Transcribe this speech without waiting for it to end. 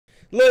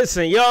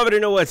Listen, y'all already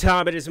know what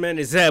time it is, man.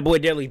 It's that boy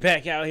Deadly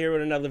back out here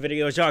with another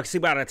video. As y'all can see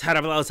by the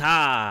title of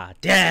the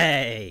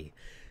day.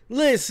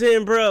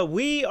 Listen, bro,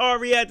 we are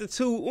reacting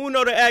to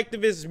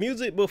UnoTheActivist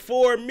music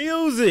before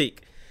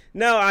music.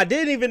 Now, I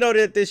didn't even know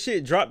that this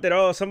shit dropped at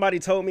all. Somebody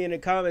told me in the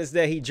comments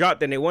that he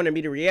dropped and they wanted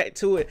me to react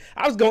to it.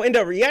 I was going to end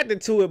up reacting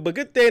to it, but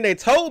good thing they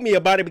told me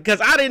about it because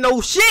I didn't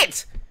know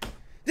shit.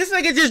 This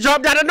nigga just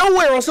dropped out of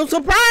nowhere on some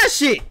surprise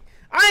shit.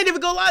 I ain't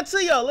even gonna lie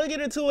to y'all. Let's get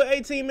into it.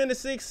 18 minutes,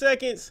 6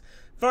 seconds.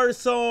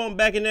 First song,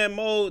 Back in That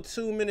Mode.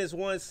 2 minutes,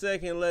 1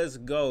 second. Let's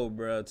go,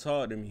 bro.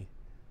 Talk to me.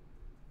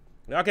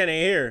 Y'all can't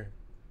even hear.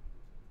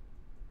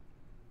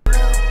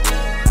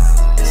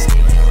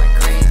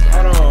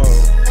 Hold on.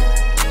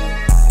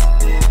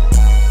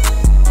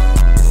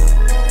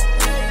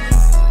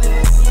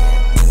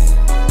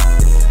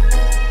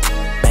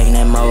 Back in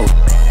that mode.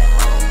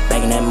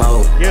 Back in that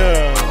mode.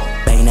 Yeah.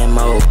 Back in that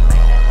mode.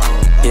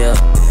 Yeah.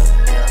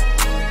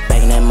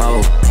 Back in that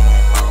mode.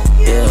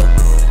 Yeah.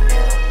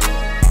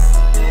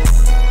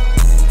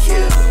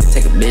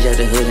 Take a bitch out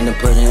the hood and then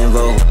put it in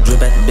vogue. Drip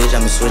at the bitch,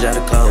 I'ma switch out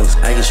the clothes.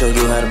 I can show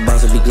you how the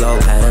boss will be glow.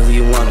 However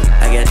you want it,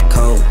 I got the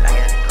code.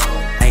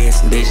 I got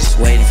some bitches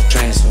waiting for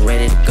trains, so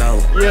ready to go.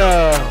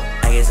 Yeah.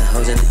 I got some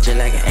hoes that look just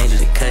like an angel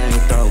that cut in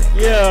the throat.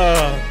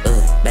 Yeah.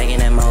 Back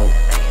in that mode.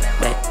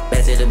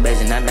 Back to the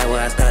basics, not back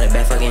where I started,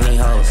 back fucking these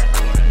hoes.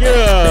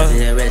 Yeah. Back to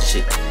that red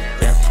shit.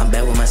 Yeah, I'm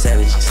back with my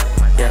savages.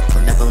 Yeah,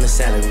 putting up on the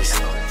salaries.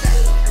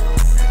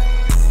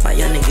 My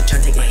young nigga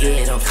tryna take a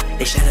head off.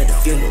 They shot at the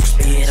funeral,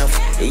 spit off.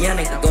 The young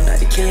nigga gon' knock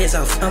the kids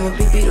off. I'm a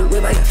big beater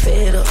whip, I got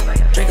fed up.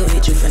 Draco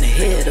hit you from the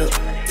head up.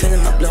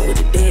 Filling my blunt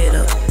with the dead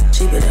up.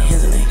 She put her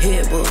hands on the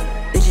headboard.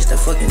 Then she start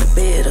fucking the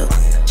bed up.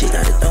 She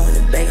started throwing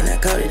it back and I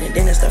caught it. And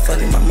then I start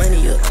fucking my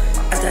money up.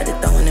 I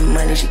started throwing the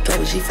money, she clap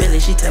it, she feel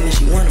it. She tell me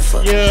she wanna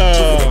fuck. Yeah.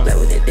 She put that black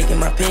with that dick in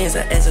my pants.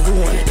 I asked her who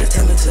wanted to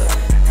tell me to.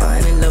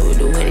 Fine in love with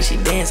the way that she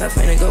dance. I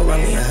finna go run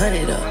me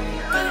 100 up.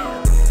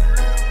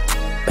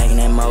 Back in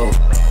that mode.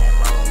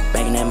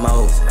 Back in that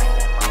mode.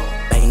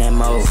 Back in that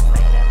mode.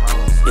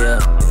 Yeah.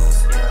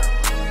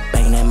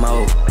 Back in that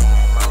mode.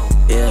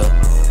 Yeah.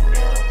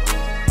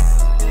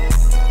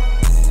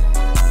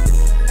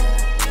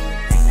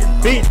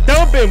 Beat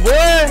thumping,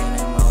 boy.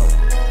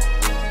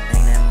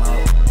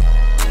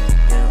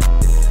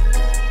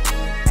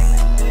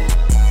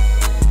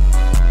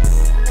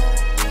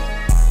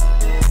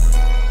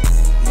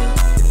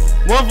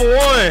 1 for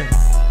 1.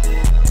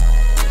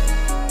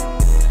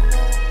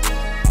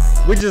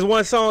 We just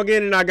one song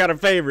in and I got a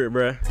favorite,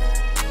 bruh.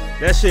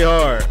 That shit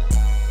hard.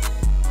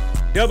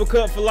 Double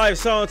Cut for Life,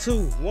 song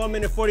 2. 1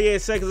 minute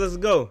 48 seconds. Let's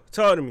go.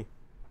 Talk to me.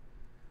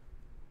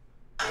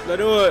 Let's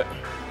do it.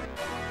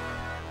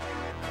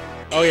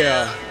 Oh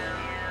yeah.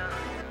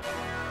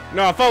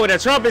 No, I fuck with the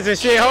trumpets and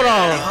shit. Hold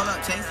on. Hold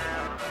up, Chase.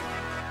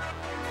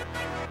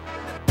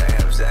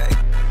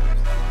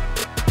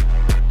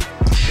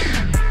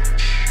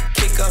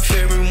 Kick off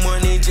every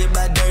morning just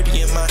by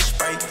dirty in my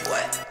Sprite.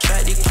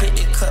 Tried to quit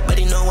the cup, but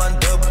he know I'm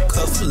double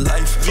cup for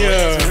life.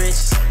 Yeah.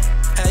 Rich.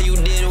 How you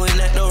did when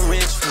not no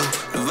rich fool.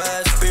 The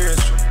vibe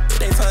spiritual.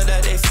 They found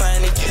out they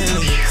finally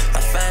killing you.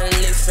 I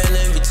finally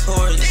feeling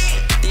victorious.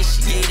 This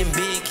shit getting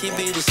big, keep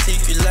it a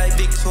secret like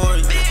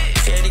Victoria.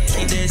 Gotta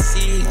keep that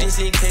seed, just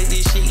in case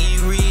this shit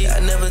get real. I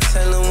never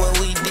tell them what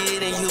we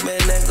did, and you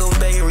better not go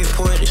back and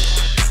report it.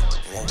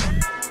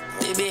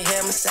 They been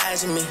hair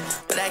massaging me,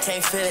 but I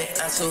can't feel it,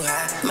 I'm too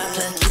high. My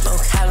plug keep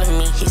on calling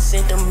me, he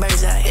sent them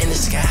birds out in the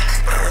sky.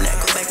 When I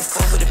go back and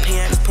forth with the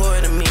piano, pour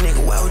it to me, nigga,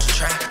 why would you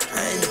try?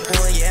 I ain't the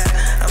point, yeah,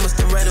 I must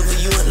have right over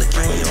you and look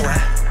in your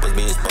eye. What's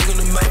being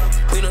spoken to me?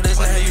 We know that's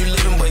not how you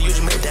living, but you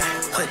just may die.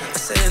 I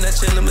say I'm not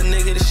chillin', but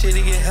nigga, this shit,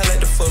 he get hell like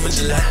the 4th of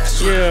July.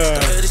 Yeah.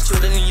 Started this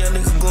children, the young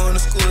nigga going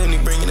to school, and he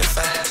bringing it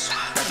fast.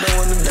 I don't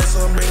want to die,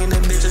 so I'm bringing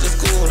that bitch to the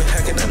school, and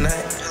how can I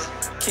not?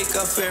 Kick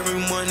off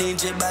every morning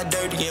just by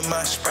dirty in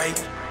my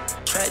Sprite.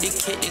 Tried to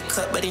kick the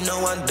cup, but he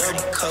know I'm double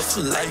cup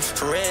for life.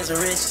 Perez and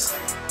riches.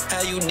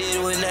 How you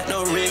did when not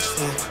no rich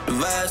one. The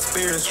vibe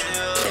spiritual.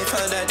 They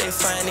found out they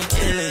finally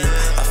killing you.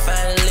 I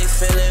finally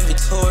feeling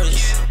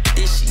victorious.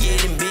 This shit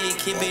getting big,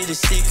 keep it a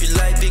secret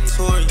like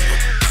Victoria.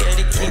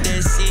 Gotta keep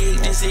that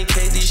seed, just in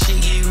case this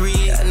shit get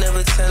real. I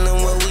never tell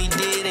them what we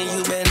did, and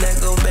you better not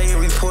go back and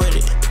report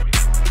it.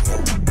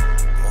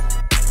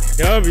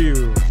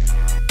 W.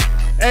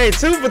 Hey,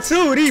 2 for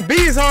 2. These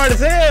beats hard as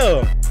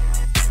hell.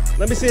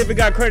 Let me see if it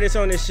got credits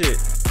on this shit.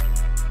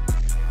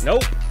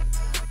 Nope.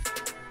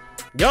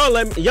 Y'all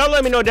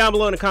let me know down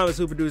below in the comments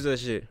who produced that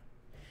shit.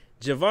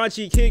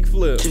 Givenchy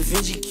kickflip.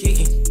 Givenchy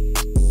kicking.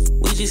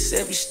 We just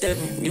savvy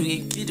stepping.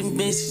 You get the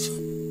message.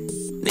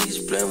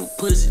 Niggas playing with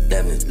pussy.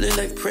 Diamonds look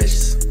like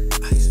precious.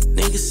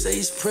 Niggas say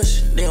it's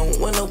pressure. They don't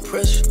want no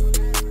pressure.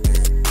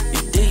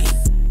 You dig it.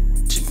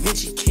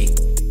 Givenchy kick.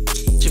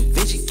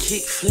 Givenchy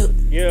kickflip.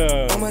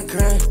 Yeah. On my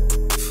grind.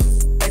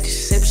 Like the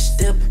 7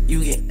 step.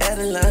 You get out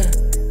of line.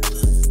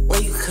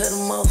 When you cut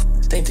them off,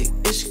 think the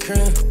it's a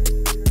crime.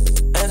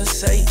 Out of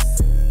sight,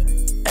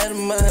 out of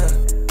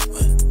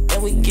mind.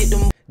 And we get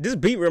them. This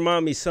beat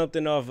remind me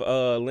something of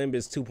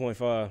Limbus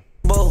 2.5.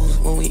 bowls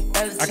when we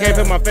out of town. I can't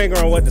put my finger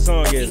on what the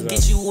song is, though.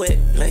 Get you wet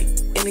like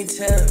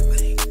anytime.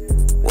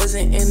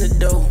 Wasn't in the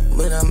dough,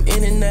 but I'm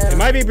in it now. It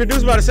might be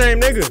produced by the same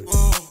nigga.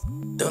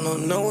 Don't know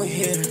no one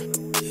here.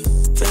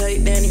 Feel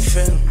like Danny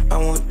Phantom, I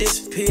won't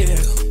disappear.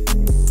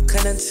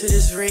 Kinda to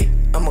this rate,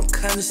 I'm a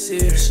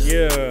connoisseur.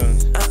 Yeah.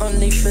 I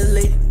only feel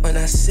it when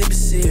I sip a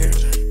sear.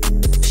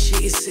 She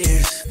get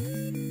serious,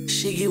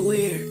 she get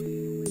weird.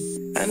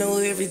 I know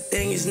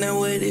everything is not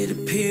what it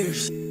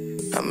appears.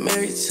 I'm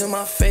married to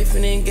my faith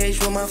and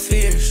engaged with my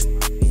fears.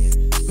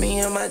 Me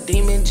and my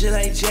demon just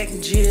like Jack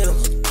and Jill.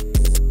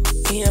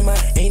 Me and my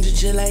angel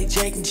just like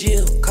Jack and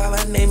Jill. Call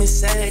my name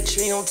inside that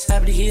tree on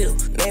top of the hill.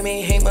 Name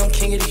ain't Hank, but I'm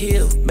king of the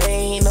hill. Baby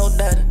ain't no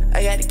doctor,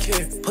 I got the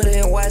cure. Put it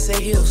in why I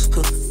say hills.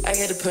 Cool. I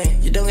got the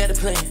plan, you don't got the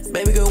plan.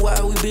 Baby girl, why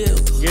we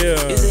build? Yeah.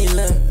 It's ain't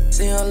love me,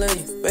 say I love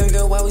you. Baby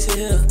girl, why we sit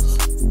here?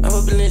 I'm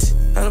a Balenci,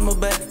 out of my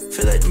body.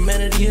 Feel like the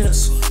man of the year.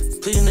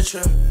 Pleading the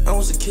trap, I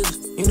was a killer.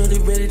 You know they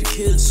ready to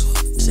kill.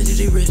 Said you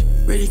they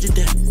ready to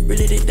die,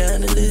 ready to die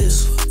and live.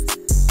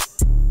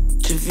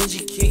 Da Vinci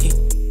kicking,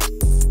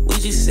 we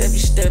just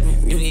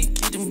stepping. You get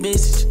the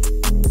message.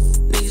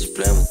 Niggas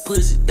playing with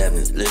pussy,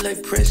 diamonds look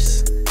like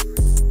precious.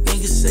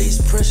 Niggas say it's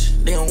pressure,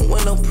 they don't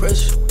want no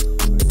pressure.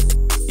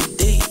 You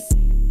dig it?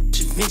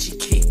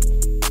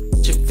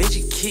 Da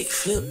Vinci kick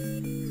flip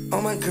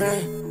on my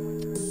grind.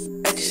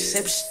 I just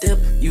step,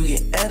 you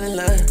get out of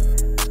line.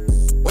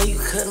 When you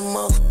cut them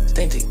off,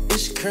 think the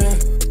it's crime.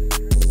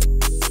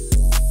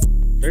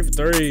 3 for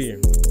 3.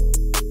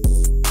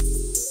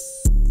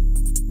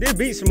 This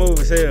beat smooth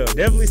as hell.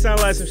 Definitely sound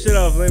like some shit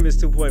off Limits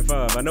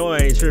 2.5. I know I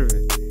ain't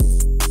tripping.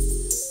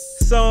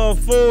 Song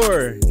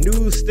 4,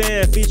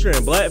 Newsstand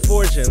featuring Black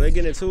Fortune. Let's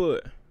get into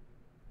it.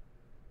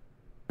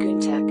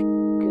 Good tech.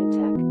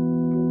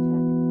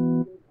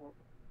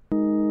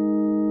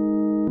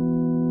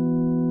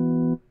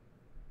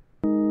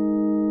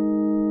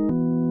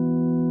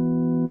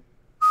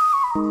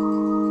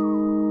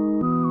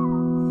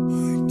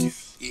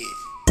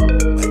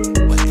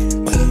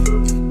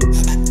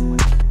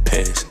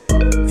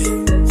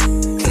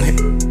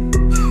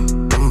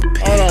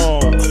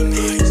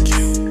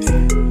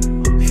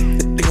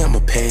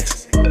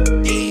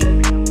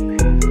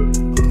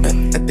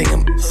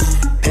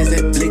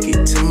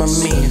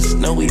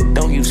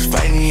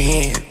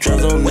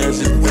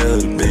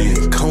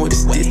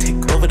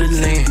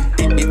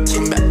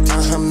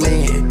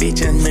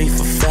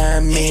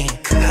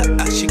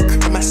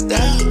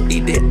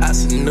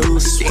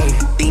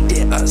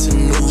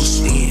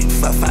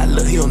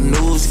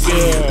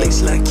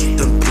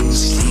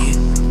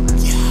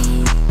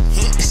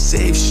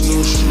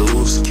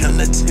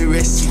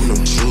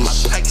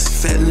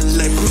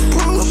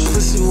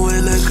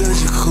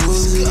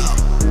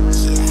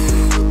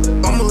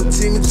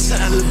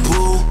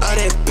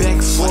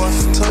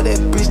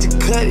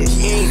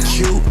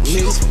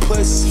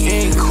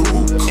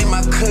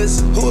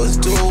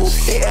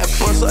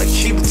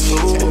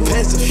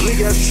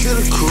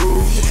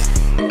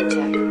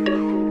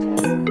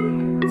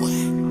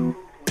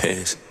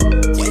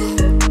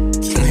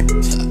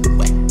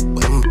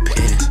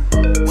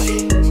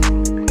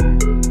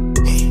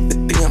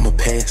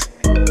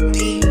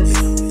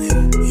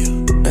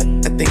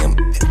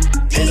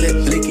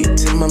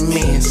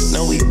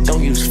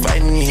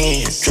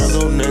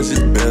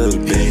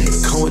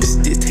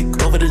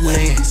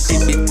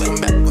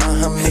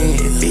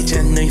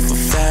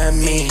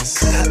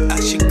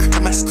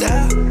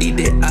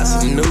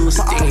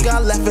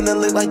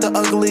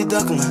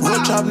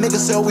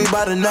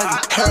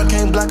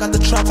 Hurricane black out the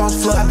trap, I'm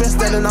flooded. I been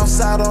standing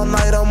outside all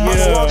night, I'm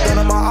walking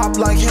on my op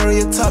like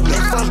Harriet Tubman.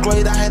 First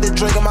grade, I had to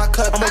drink in my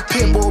cup. I'm a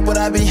pit bull, but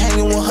I be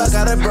hanging with her.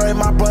 Gotta bury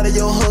my brother,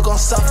 your hood gon'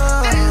 suffer.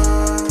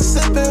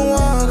 Sippin'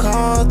 one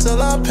call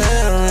till I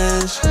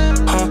perish.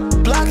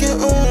 Blocking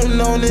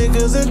no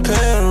niggas in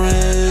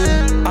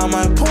Paris. I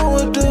might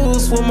pour a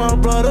deuce with my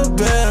brother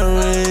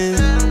Barry.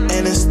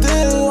 And it's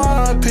still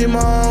RIP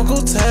my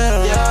Uncle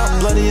Terry. Yeah,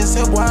 bloody as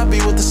hell, boy, I be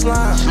with the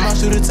slime. My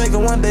shooter take it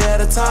one day at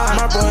a time.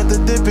 My bro at the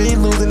dip, he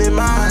losing his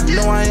mind.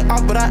 No, I ain't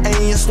off, but I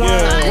ain't in swine.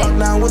 Walk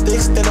down with the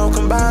extendo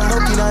combined. No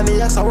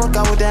P90X, I work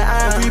out with that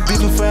iron. We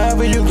beating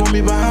forever, you gon'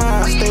 be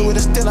behind. Stay with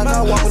it still like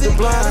I walk with the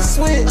blind.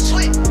 Switch,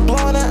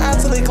 blowing that eye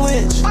till it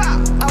glitch.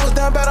 I was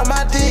down bad on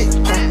my dick.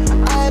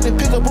 I had to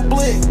pick up a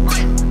blick.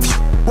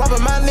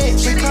 Rubbing my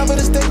neck, we cover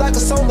the stick like a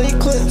solar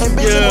eclipse. And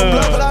bitch, I'm a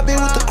blood, but I be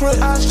with the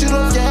crib. I'll shoot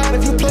off your hand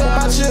if you play with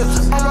my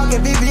chips. I'm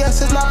rocking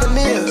BBS, it's not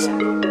veneers.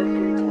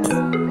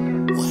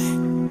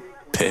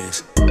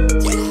 Pass.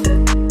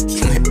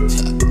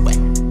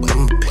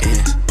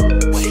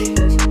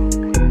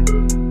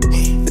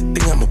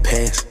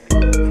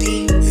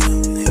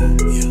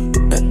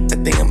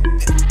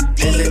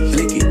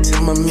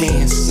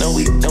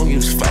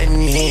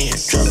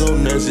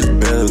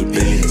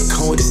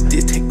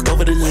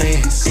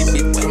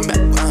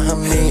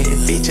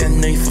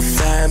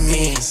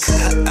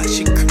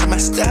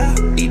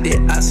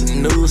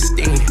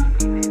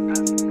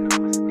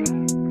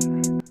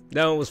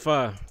 That one was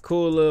fire.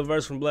 Cool little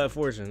verse from Black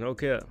Fortune. No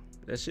cap.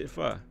 That shit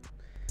fire.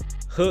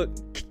 Hook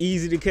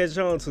easy to catch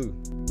on to.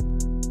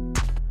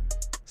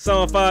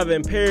 Song 5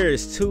 in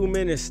Paris, 2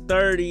 minutes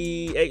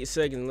 38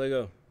 seconds. Let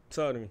go.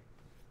 Talk to me.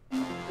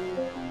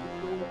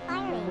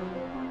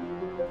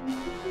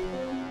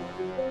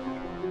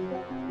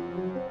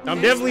 I'm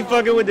definitely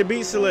fucking with the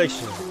beat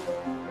selection.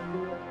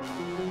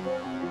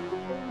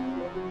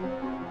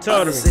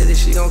 Talk to me. Said that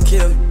she gon'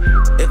 kill me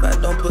if I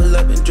don't pull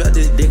up and drop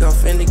this dick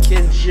off in the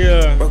kitchen.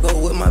 Yeah. Broke up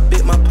with my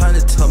bitch, my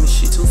partner told me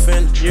she too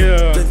friendly.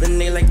 Yeah. Flippin'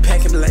 nigga like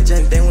packing, like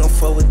Johnny, they won't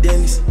fuck with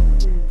Dennis.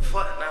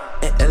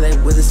 In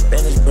LA with a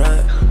Spanish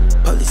bride.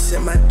 Police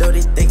at my door,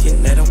 they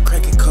thinking that I'm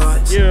cracking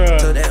cards. Yeah.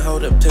 Told that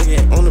hold up, took it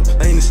on the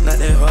plane, it's not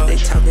that hard. They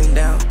talking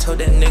down, told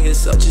that nigga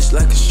it's up just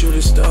like a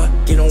shooting star.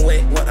 Get on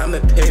wet while I'm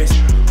in Paris.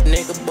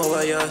 Nigga,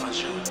 boy,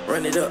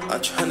 run it up, I'm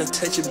tryna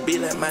touch a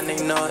beat like my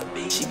name Nod.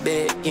 She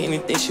bad, get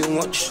anything she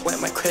want, just swipe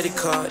my credit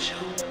card.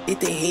 He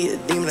think he a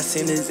demon, I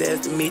send his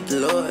ass to meet the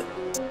Lord.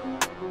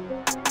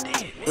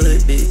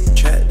 Hood bitch,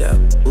 trapped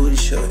out, booty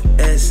short,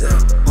 ass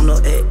out.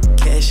 UnoTheActivist,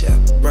 cash out,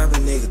 rob a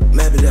nigga,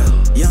 map it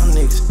out. Young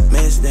niggas,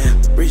 man's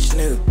down, rich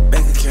nigga,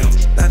 bank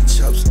account. Lot of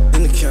chops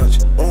in the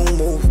couch, wrong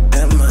move,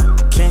 damn out.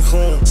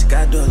 Cancun,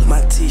 Sky Dollar,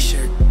 my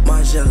t-shirt,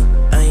 Margiela.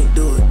 I ain't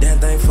do it, damn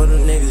thing for the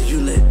niggas,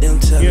 you let them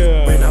tell me.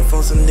 Ran off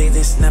on some niggas,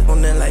 they snap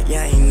on that like,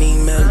 yeah, I ain't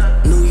need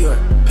melon. New York,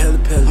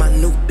 Pele, my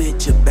new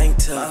bitch, a bank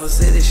teller. I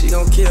said that she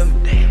gon' kill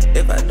me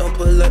if I don't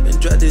pull up and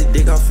drop this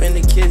dick off in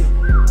the kitchen.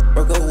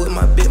 Broke up with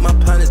my bitch, my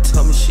partner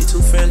told me she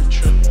too friendly.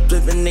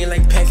 Flippin' nigga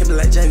like packing,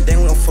 like Johnny, they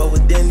won't fuck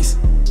with Dennis.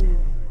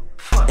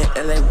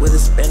 In LA with a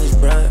Spanish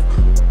bride.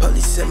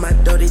 Police at my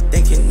door, they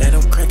thinking that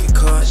I'm cracking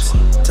cards.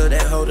 Told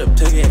that hold up,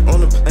 took it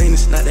on the plane,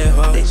 it's not that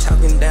hard. They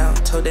talking down,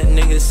 told that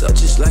nigga it's up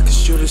just like a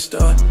shooting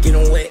star. Get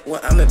on wet while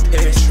I'm in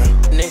Paris.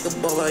 Nigga,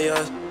 boy,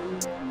 y'all.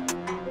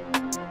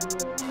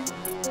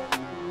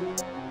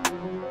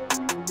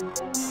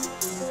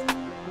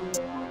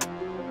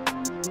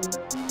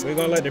 We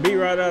gonna let the beat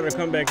ride out or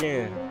come back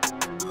in?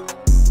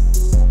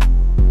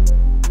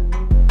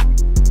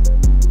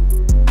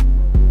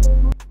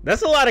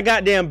 That's a lot of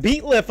goddamn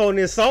beat left on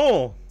this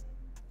song.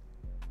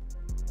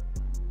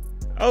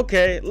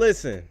 Okay,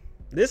 listen.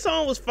 This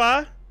song was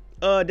fire.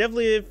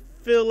 Definitely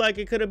feel like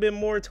it could have been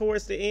more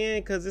towards the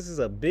end because this is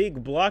a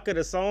big block of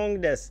the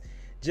song that's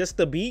just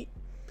the beat.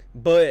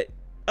 But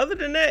other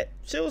than that,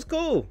 shit was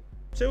cool.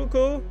 Shit was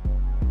cool.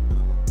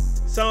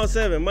 Song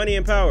 7, Money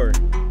and Power.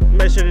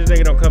 Make sure this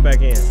nigga don't come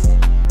back in.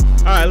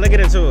 Alright, let's get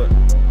into it.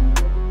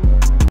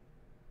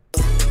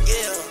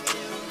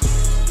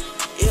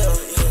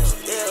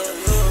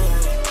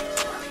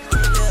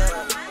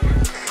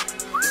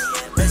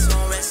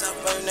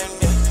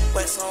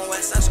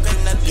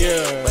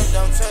 Yeah.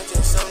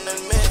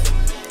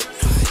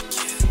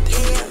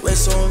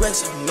 Rest on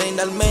rest, $1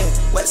 million man.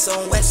 West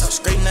on west, I'm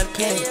straighten out the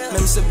pen.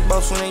 Remember said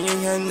boss when they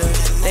ain't had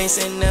nothing. They ain't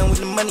saying nothing with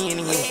the money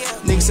in the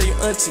hand. Niggas say your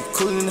auntie,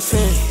 coolin' in the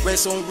fan.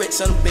 Rest on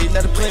rest, on the baby,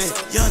 not a plan.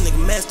 Young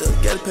nigga master,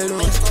 gotta pay the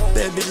rent.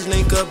 Bad bitches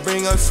link up,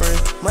 bring our friend.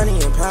 Money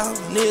and power,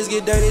 niggas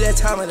get dirty that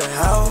time of the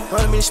house.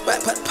 Run me in the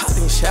spot, pop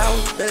in the shower.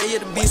 Better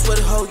get the beast where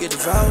the hoe get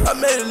devoured. I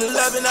made it a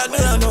live and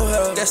I know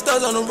how. Got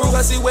stars on the roof,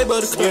 I see way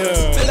above the clouds.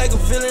 Feel like a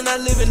villain, I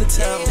live in the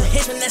town.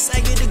 Henchman, that's I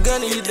get the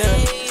gun and you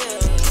down.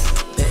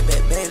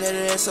 Baby, that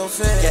ass so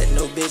fat. Got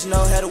no bitch,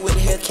 know how to with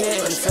the Hellcat.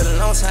 Been for a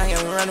long time,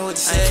 got me running with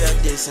the set. I ain't felt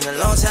this in a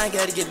long time,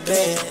 gotta get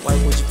bad. White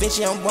with your bitch,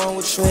 I'm born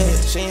with shred.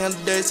 She ain't on the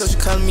dirty, so she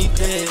calling me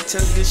dead.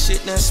 Tell good shit,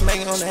 then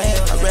smacking on the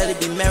ass. I'd rather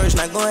be married,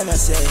 not going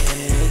outside.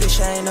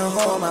 Bitch, I ain't no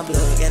hoe on my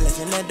blood. Got left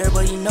in that dirt,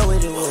 but you know what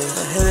it was.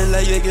 I hell it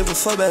like you ain't give a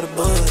fuck about the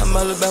bug. I'm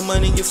all about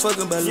money, get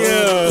fucking by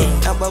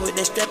love. I bought with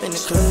that strap in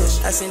the club.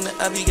 I seen the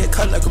up, you get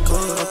caught like a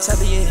bug. On top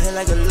of your head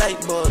like a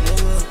light bulb,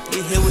 nigga.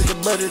 Get hit with the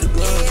butt of the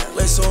gun.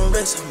 Rest on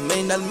rest, $1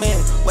 million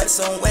man. West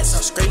on west,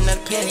 I'm straighten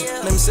out the pen.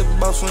 Let me sit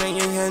boss when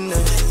they ain't had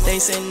nothing. They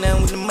ain't saying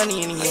nothing with the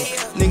money in the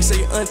hand. Niggas say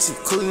your auntie,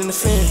 coolin' in the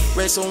fan.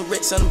 Rest on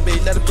rest, on the bed,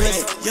 not a plan.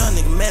 Young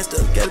nigga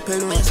master, gotta pay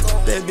the rent.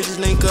 Bad bitches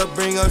link up,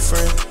 bring our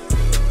friend.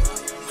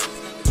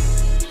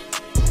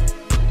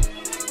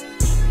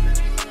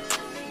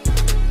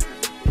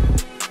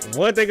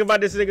 One thing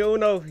about this nigga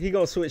Uno, he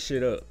gonna switch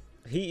shit up.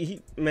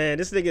 Man,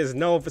 this nigga is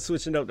known for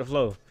switching up the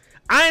flow.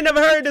 I ain't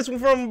never heard this one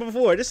from him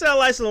before. This sound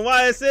like some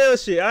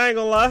YSL shit, I ain't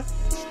gonna lie.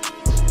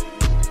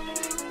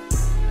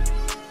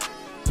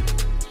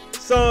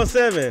 Song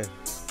 7,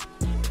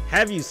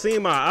 Have You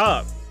Seen My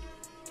Op?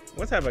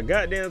 What type of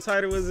goddamn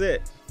title was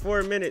that?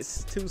 4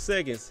 minutes, 2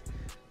 seconds.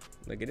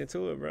 Let's get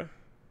into it, bro.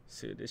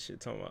 See what this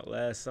shit talking about.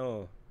 Last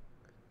song.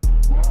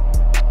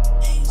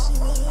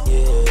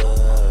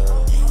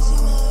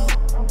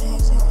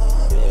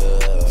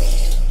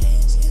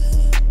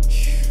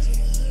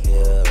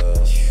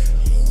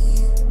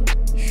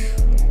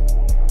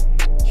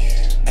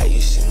 How you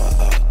see my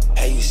op?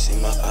 How you see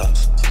my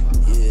ops?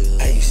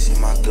 How you see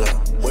my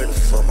Glock? Where the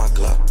fuck my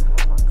Glock?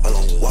 Hold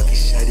on, walking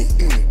shot it.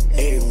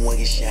 Everyone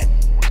get shot.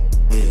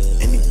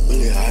 And he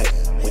really hot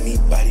when he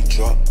body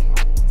drop.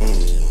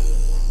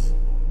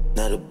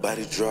 Now the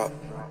body drop.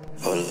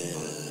 Hold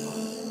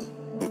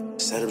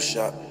up. Set up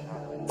shop.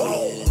 Hold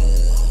up.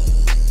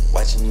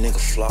 Watch a nigga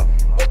flop.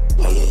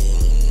 Hold up.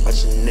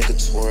 Watch a nigga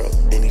twirl,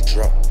 then he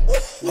drop.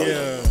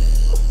 Yeah.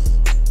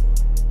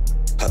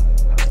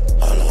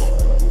 Hold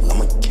on,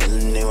 I'ma kill a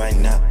nigga right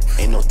now.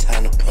 Ain't no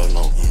time to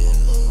prolong.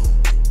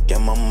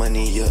 Got my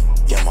money up,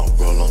 got my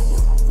roll on.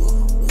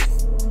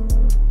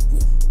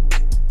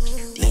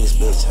 Niggas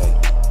build tight,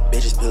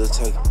 bitches build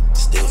tight,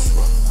 still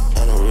front.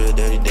 I'm a real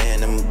dirty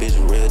Dan, I'm a bitch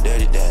real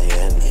dirty Dan,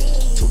 yeah.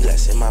 2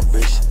 blacks in my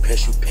britches,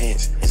 press you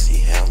pants and see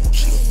how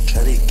much you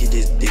try to get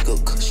this dick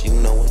up, cause you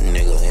know a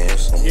nigga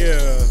handsome.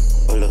 Yeah.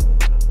 Hold up,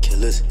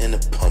 killers in the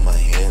palm of my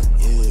hand.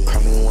 Cry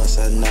me once,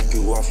 I knock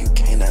you off, you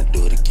cannot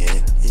do it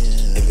again.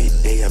 Every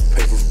day I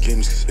pray for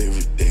dreams, cause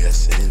every day I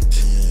sin.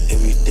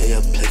 Every day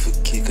I play for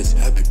kids, cause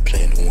I be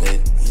playing to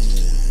win.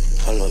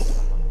 Hold up,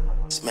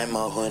 smack my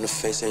hoe in the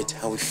face every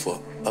time we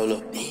fuck. Hold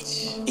up,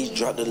 bitch. He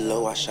dropped the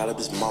low, I shot up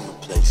his mama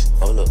place.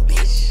 Hold up,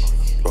 bitch.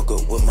 Broke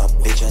up with my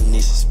bitch, I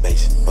need some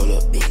space. Hold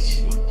up,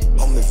 bitch.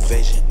 Home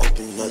invasion,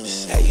 open up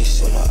this. How you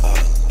see my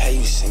ops? How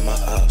you see my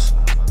ops?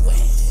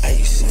 How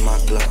you see my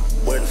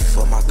glove? Where the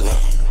fuck my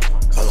glove?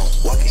 Hold on,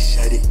 walk it,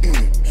 shot it.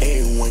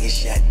 Everyone get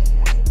shot.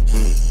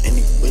 And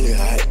he really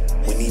hot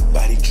when he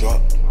body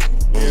drop.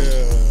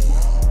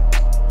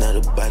 Now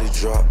the body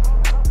drop.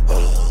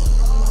 Hold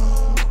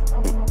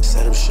up.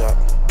 Set up shop.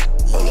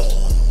 Hold up.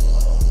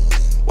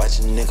 Watch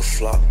a nigga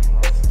flop.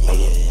 Hold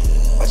up.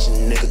 Watch a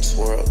nigga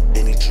twirl,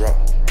 then he drop.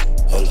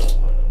 Hold up.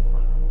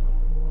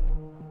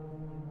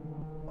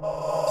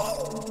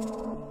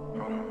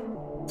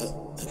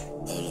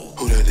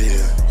 Who that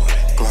is?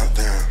 Glock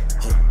down.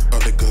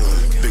 Up the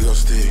gun. Big ol'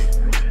 stick.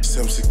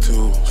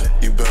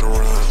 762. You better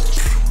run.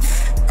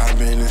 I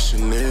been in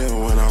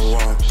Chanel when I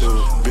walk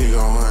through. Big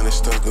ol' honey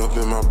stuck up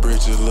in my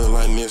britches, look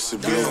like Nipsey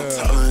Blue.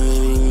 Taller than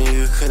these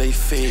niggas, cause they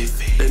fake.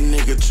 That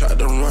nigga tried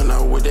to run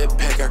out with that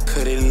pack, I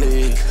cut his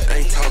leg.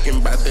 Ain't talking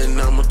about that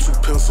number 2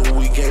 pencil,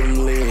 we gave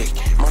him leg.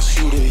 My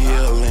shooter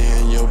here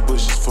laying your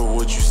bushes for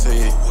what you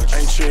said.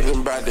 Ain't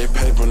tripping about that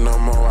paper no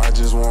more, I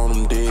just want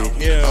them dead.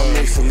 I'm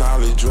mixing all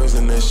the drugs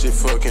and that shit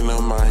fucking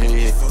up my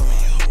head.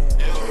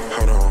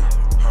 Hold on,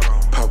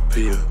 pop a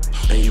pill,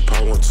 and you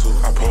pop 1 too.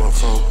 I pour a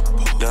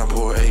 4, down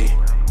pour 8,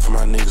 for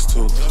my niggas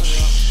too.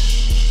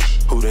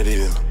 Who that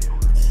is?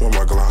 Where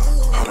my Glock?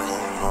 Hold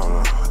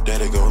on, there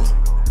they go.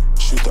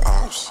 Shoot the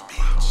ops.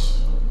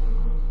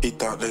 He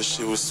thought that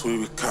shit was sweet,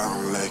 we caught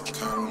him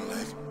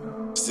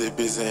lacking. Zip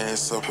his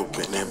ass up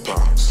in that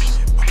box.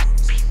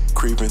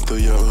 Creeping through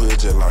your hood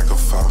just like a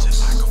fox.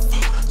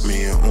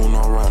 Me and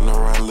Uno riding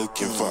around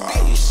looking for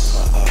ops.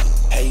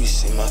 How you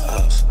see my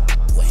ops?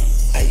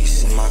 How you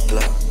see my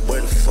glove? Where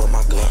the fuck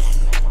my glove?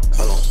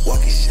 Hold on,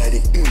 walk it, shot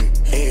it.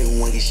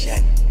 Everyone get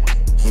shot.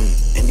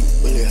 And he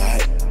really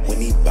hot when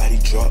he body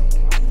drop.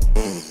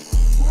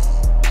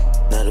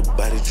 Now the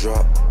body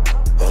drop.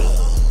 Hold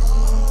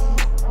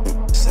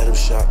up. Set up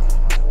shop.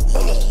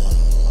 Hold up.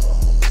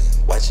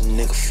 Watch a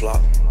nigga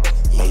flop.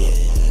 Hold up.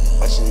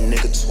 Watch a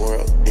nigga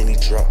twirl, then he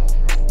drop.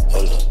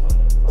 Hold up.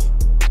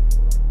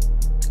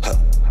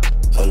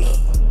 Hold up.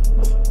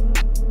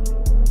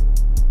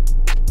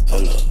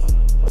 Hold up.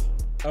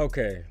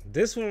 Okay,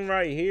 this one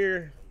right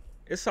here,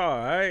 it's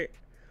alright.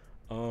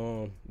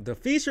 The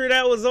feature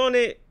that was on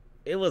it,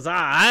 it was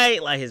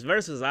alright. Like, his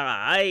verse was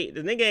alright.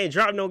 The nigga ain't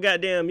dropped no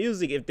goddamn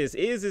music. If this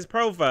is his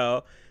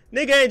profile,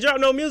 nigga ain't dropped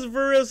no music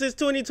for real since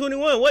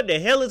 2021. What the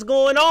hell is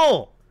going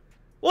on?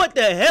 What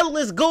the hell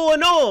is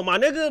going on, my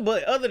nigga?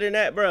 But other than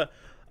that, bro,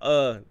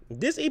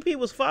 this EP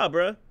was fire,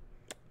 bro.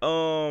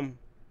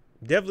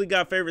 Definitely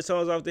got favorite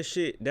songs off this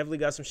shit. Definitely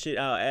got some shit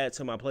I'll add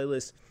to my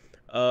playlist.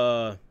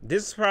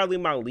 This is probably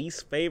my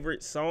least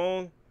favorite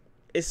song.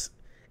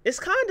 It's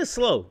kind of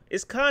slow.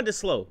 It's kind of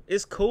slow.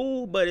 It's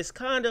cool, but it's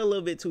kind of a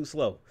little bit too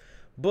slow.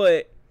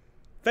 But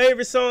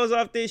favorite songs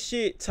off this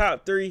shit,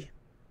 top 3.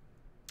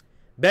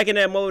 Back in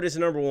That Mode is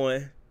number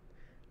 1.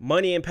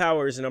 Money and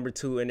Power is number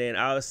 2. And then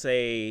I'll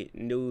say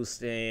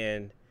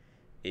Newsstand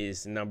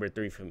is number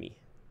 3 for me.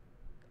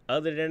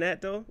 Other than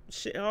that, though,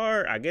 shit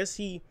hard. I guess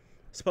he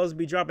supposed to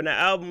be dropping an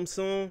album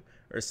soon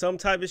or some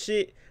type of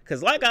shit.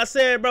 Because like I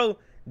said, bro,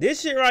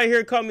 this shit right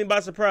here caught me by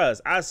surprise.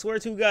 I swear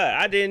to God,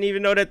 I didn't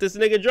even know that this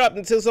nigga dropped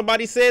until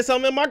somebody said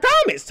something in my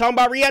comments talking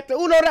about react to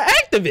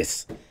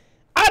UnoTheActivist.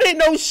 I didn't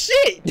know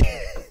shit.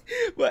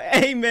 But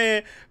hey,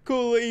 man,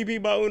 cool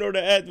EP by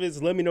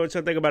UnoTheActivist. Let me know what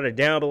y'all think about it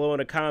down below in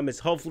the comments.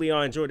 Hopefully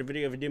y'all enjoyed the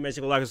video. If you did, make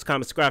sure you like,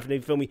 comment, subscribe, and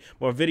you feel me.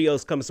 More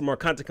videos coming, some more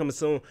content coming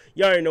soon.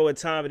 Y'all already know what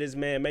time it is,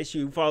 man. Make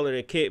sure you follow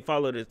the kit,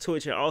 follow the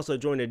Twitch, and also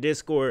join the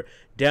Discord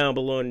down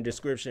below in the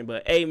description.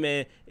 But hey,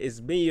 man, it's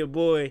me, your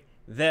boy,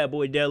 That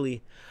Boy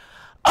Deli.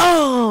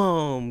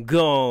 I'm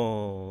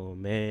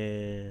gone, man.